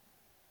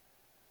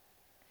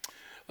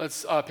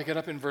 Let's pick it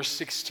up in verse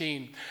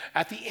 16.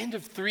 At the end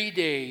of 3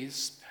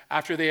 days,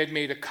 after they had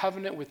made a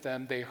covenant with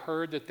them, they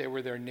heard that they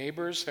were their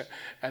neighbors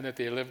and that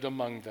they lived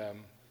among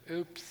them.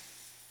 Oops.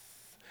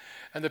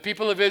 And the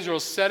people of Israel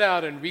set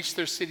out and reached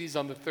their cities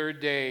on the 3rd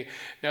day.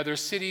 Now their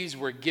cities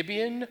were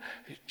Gibeon,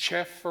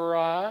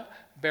 Chephirah,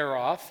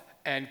 Beroth,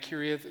 and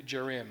Kiriath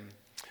Jearim.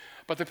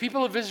 But the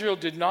people of Israel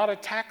did not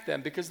attack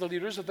them because the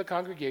leaders of the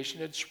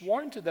congregation had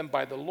sworn to them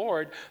by the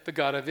Lord, the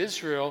God of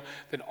Israel.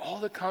 Then all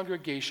the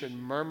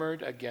congregation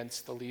murmured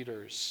against the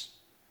leaders.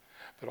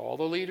 But all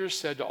the leaders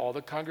said to all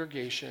the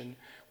congregation,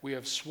 we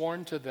have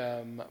sworn to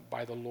them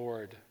by the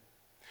Lord,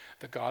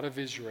 the God of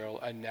Israel,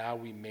 and now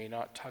we may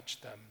not touch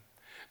them.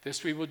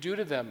 This we will do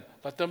to them.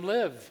 Let them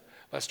live,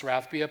 lest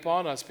wrath be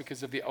upon us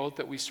because of the oath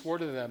that we swore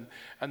to them.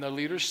 And the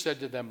leaders said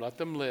to them, let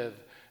them live.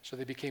 So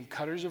they became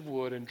cutters of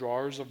wood and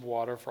drawers of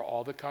water for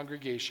all the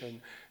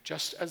congregation,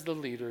 just as the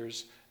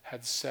leaders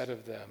had said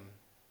of them.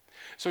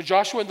 So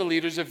Joshua and the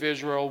leaders of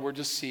Israel were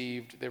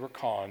deceived. They were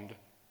conned.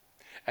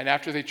 And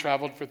after they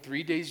traveled for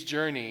 3 days'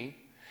 journey,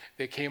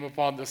 they came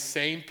upon the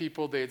same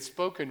people they had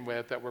spoken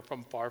with that were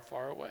from far,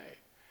 far away.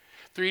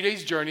 3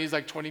 days' journey is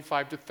like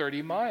 25 to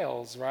 30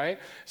 miles, right?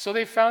 So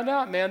they found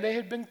out, man, they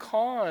had been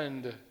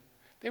conned.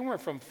 They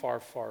weren't from far,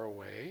 far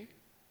away.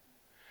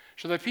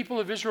 So the people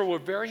of Israel were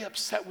very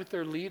upset with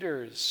their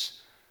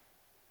leaders.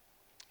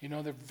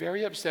 They're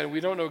very upset.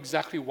 We don't know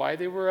exactly why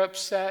they were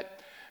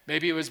upset.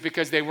 Maybe it was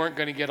because they weren't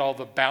going to get all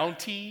the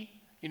bounty,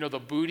 the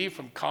booty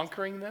from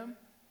conquering them.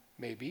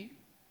 Maybe.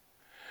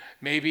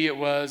 Maybe it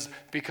was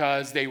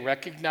because they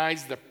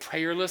recognized the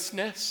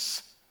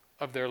prayerlessness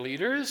of their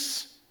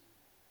leaders.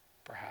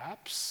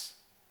 Perhaps.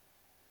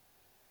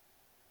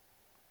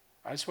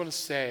 I just want to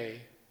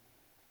say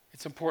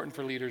it's important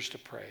for leaders to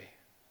pray.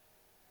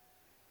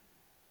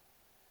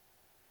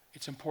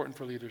 It's important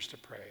for leaders to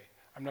pray.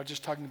 I'm not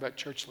just talking about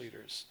church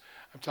leaders.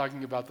 I'm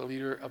talking about the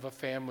leader of a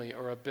family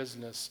or a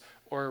business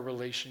or a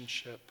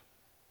relationship.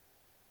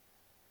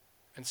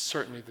 And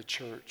certainly the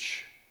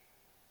church.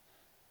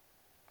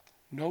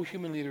 No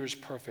human leader is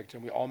perfect,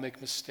 and we all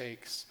make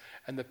mistakes.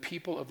 And the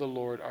people of the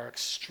Lord are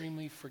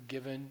extremely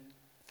forgiving,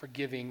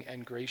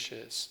 and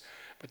gracious.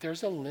 But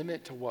there's a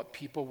limit to what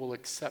people will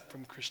accept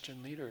from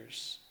Christian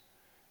leaders,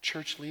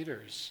 church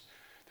leaders.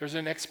 There's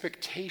an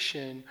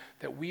expectation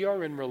that we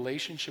are in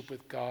relationship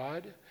with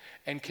God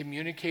and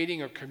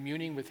communicating or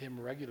communing with him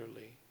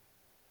regularly.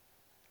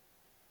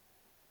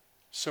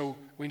 So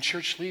when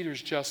church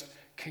leaders just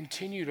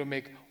continue to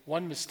make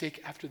one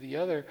mistake after the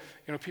other,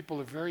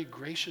 people are very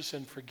gracious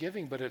and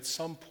forgiving, but at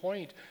some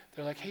point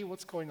they're like, hey,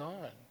 what's going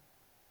on?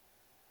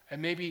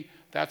 And maybe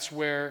that's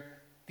where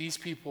these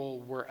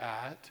people were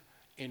at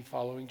in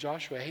following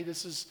Joshua. Hey,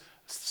 this is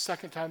the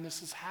second time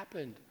this has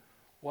happened.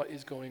 What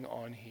is going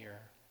on here?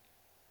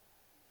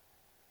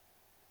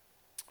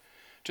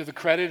 To the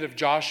credit of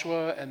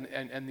Joshua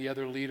and the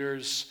other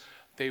leaders,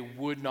 they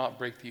would not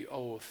break the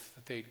oath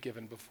that they'd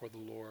given before the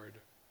Lord.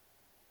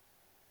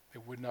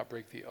 They would not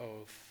break the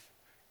oath,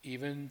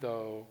 even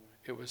though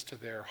it was to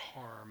their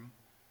harm.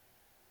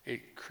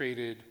 It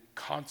created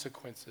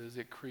consequences.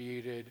 It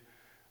created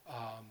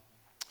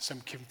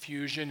some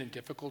confusion and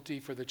difficulty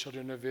for the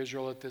children of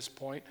Israel at this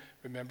point.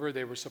 Remember,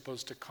 they were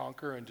supposed to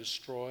conquer and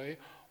destroy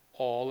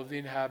all of the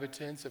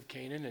inhabitants of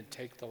Canaan and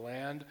take the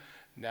land.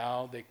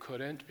 Now they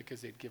couldn't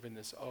because they'd given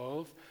this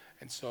oath.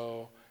 And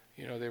so,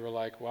 they were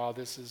like, wow,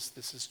 this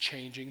is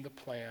changing the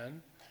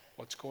plan.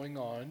 What's going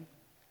on?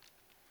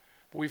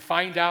 But we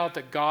find out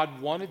that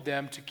God wanted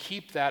them to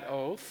keep that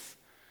oath.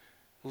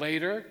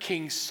 Later,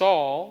 King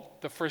Saul,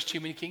 the first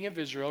human king of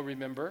Israel,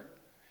 remember,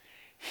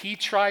 he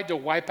tried to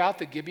wipe out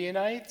the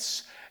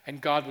Gibeonites, and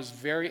God was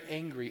very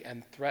angry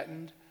and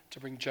threatened to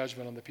bring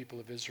judgment on the people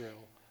of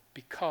Israel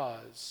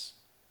because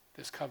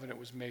this covenant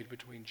was made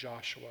between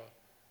Joshua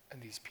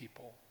and these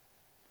people.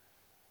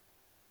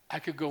 I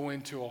could go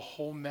into a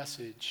whole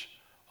message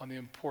on the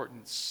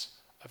importance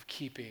of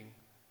keeping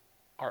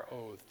our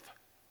oath,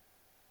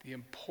 the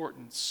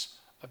importance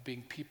of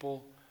being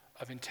people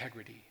of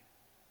integrity.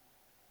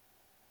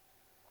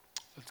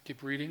 Let's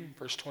keep reading,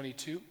 verse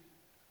 22.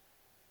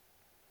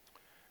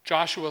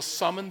 Joshua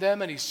summoned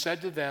them and he said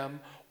to them,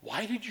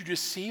 "Why did you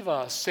deceive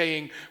us,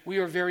 saying, 'We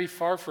are very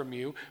far from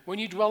you,' when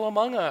you dwell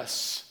among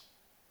us?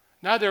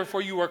 Now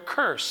therefore you are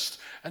cursed,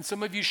 and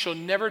some of you shall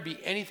never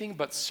be anything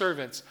but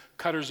servants,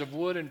 cutters of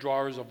wood and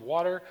drawers of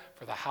water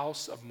for the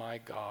house of my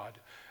God."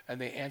 And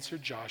they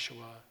answered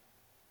Joshua,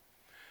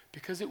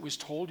 "Because it was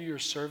told to your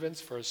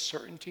servants for a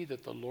certainty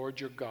that the Lord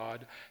your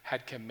God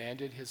had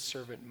commanded his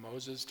servant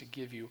Moses to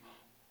give you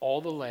all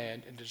the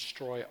land and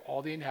destroy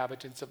all the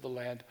inhabitants of the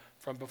land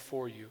from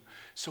before you.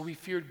 So we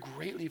feared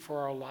greatly for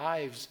our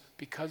lives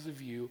because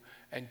of you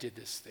and did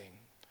this thing.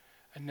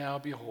 And now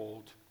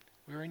behold,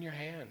 we are in your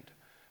hand.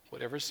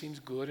 Whatever seems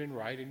good and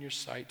right in your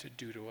sight to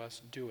do to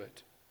us, do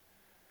it."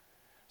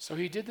 So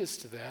he did this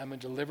to them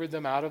and delivered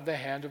them out of the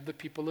hand of the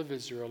people of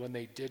Israel, and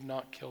they did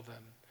not kill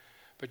them.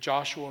 But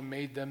Joshua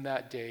made them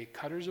that day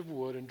cutters of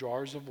wood and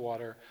drawers of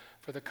water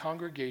for the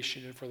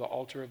congregation and for the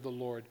altar of the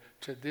Lord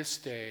to this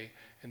day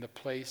in the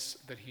place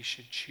that he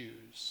should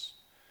choose.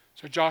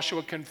 So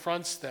Joshua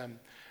confronts them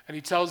and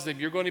he tells them,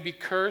 you're going to be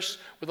cursed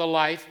with a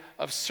life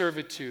of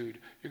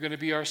servitude. You're going to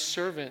be our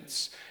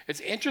servants. It's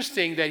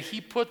interesting that he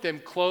put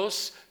them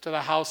close to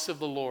the house of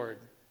the Lord.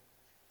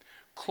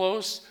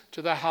 Close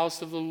to the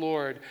house of the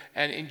Lord.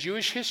 And in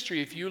Jewish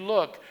history, if you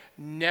look,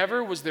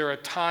 never was there a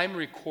time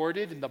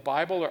recorded in the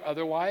Bible or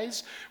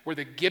otherwise where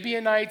the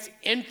Gibeonites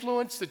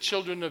influenced the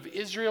children of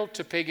Israel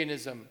to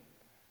paganism.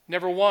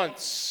 Never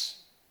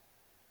once.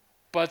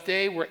 But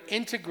they were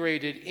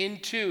integrated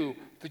into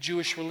the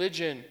Jewish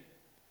religion.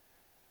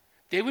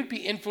 They would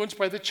be influenced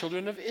by the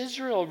children of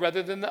Israel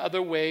rather than the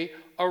other way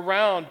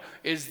around.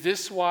 Is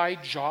this why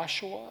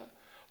Joshua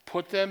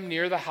put them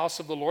near the house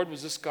of the Lord?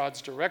 Was this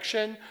God's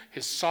direction,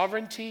 his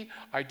sovereignty?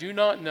 I do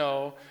not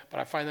know, but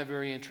I find that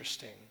very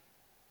interesting.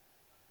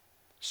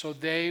 So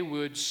they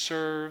would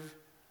serve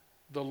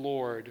the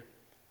Lord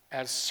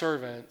as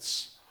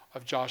servants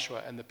of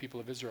Joshua and the people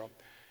of Israel.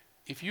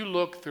 If you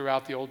look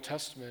throughout the Old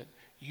Testament,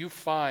 you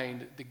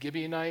find the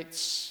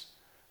Gibeonites,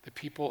 the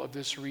people of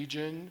this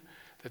region,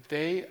 that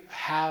they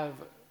have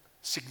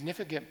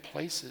significant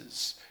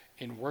places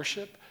in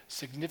worship,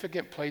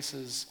 significant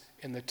places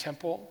in the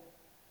temple.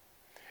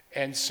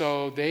 And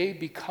so they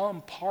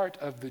become part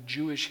of the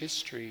Jewish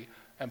history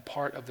and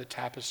part of the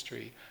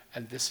tapestry.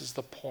 And this is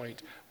the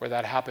point where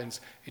that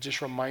happens. It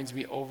just reminds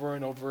me over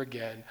and over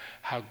again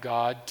how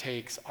God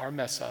takes our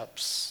mess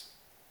ups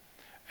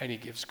and he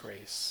gives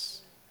grace.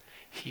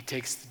 He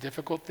takes the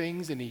difficult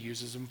things and he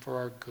uses them for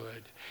our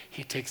good.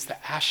 He takes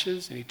the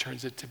ashes and he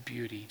turns it to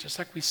beauty, just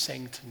like we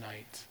sang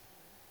tonight.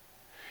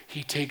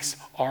 He takes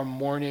our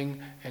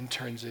mourning and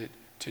turns it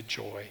to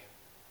joy.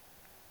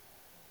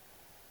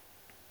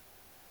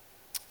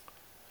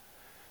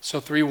 So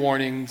 3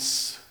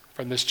 warnings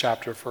from this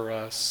chapter for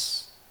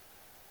us.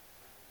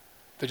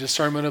 The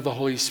discernment of the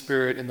Holy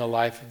Spirit in the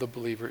life of the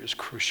believer is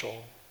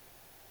crucial.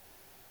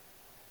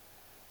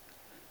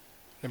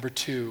 Number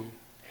 2,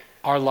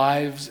 our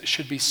lives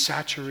should be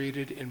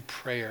saturated in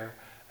prayer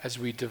as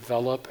we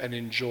develop and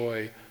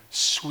enjoy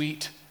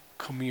sweet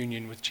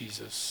communion with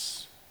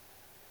Jesus.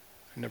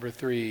 And number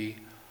 3,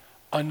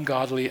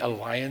 ungodly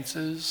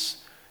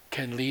alliances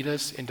can lead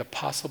us into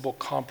possible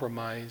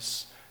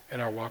compromise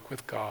in our walk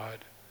with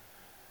God.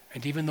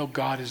 And even though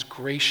God is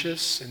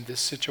gracious in this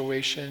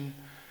situation,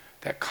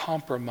 that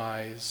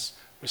compromise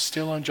was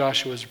still on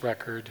Joshua's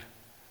record,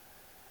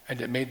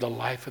 and it made the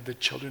life of the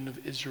children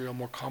of Israel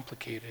more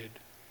complicated.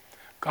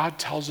 God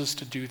tells us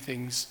to do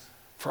things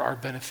for our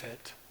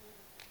benefit.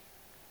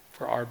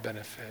 For our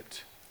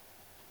benefit.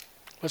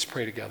 Let's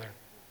pray together.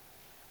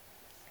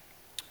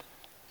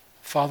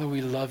 Father,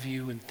 we love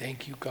you and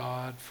thank you,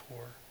 God,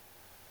 for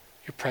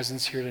your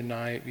presence here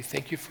tonight. We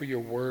thank you for your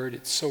word.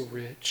 It's so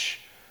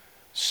rich,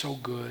 so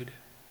good.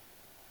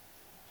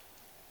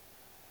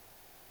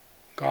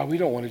 God, we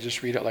don't want to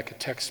just read it like a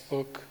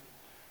textbook.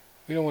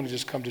 We don't want to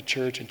just come to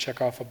church and check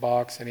off a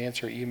box and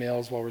answer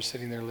emails while we're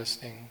sitting there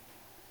listening.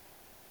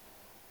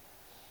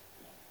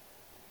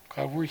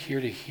 God, we're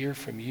here to hear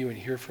from you and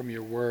hear from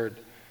your word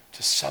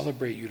to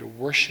celebrate you, to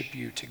worship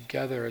you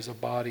together as a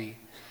body.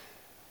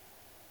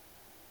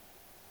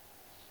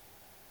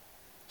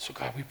 So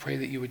God, we pray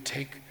that you would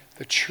take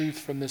the truth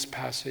from this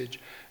passage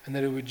and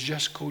that it would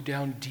just go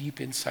down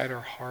deep inside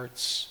our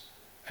hearts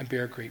and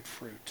bear great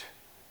fruit.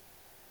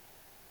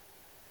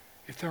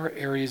 If there are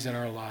areas in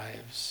our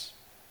lives,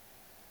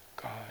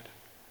 God,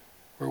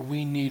 where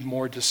we need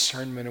more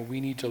discernment and we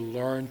need to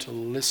learn to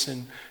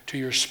listen to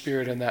your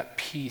Spirit and that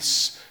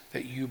peace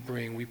that you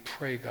bring, we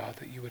pray, God,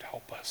 that you would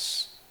help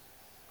us.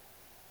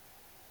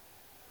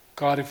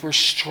 God, if we're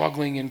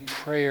struggling in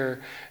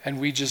prayer and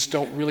we just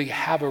don't really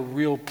have a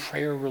real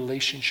prayer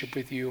relationship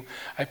with you,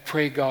 I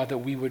pray, God, that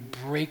we would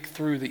break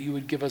through, that you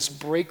would give us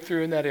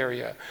breakthrough in that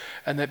area,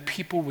 and that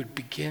people would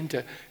begin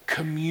to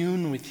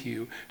commune with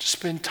you, to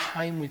spend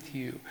time with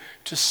you,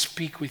 to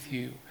speak with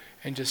you,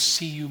 and to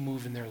see you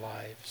move in their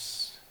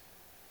lives.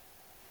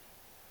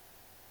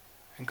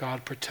 And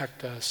God,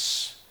 protect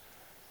us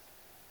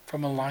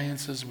from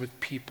alliances with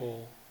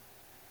people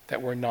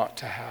that we're not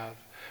to have.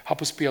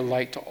 Help us be a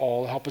light to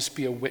all. Help us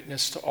be a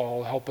witness to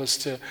all. Help us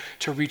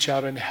to reach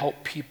out and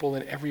help people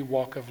in every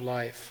walk of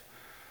life.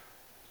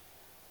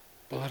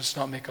 But let us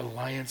not make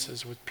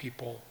alliances with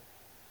people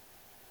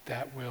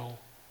that will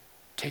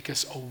take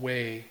us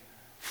away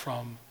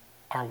from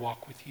our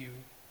walk with you.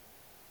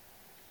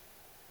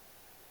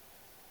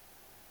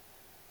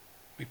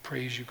 We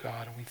praise you,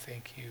 God, and we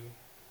thank you.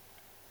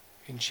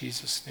 In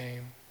Jesus'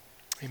 name,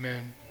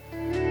 amen.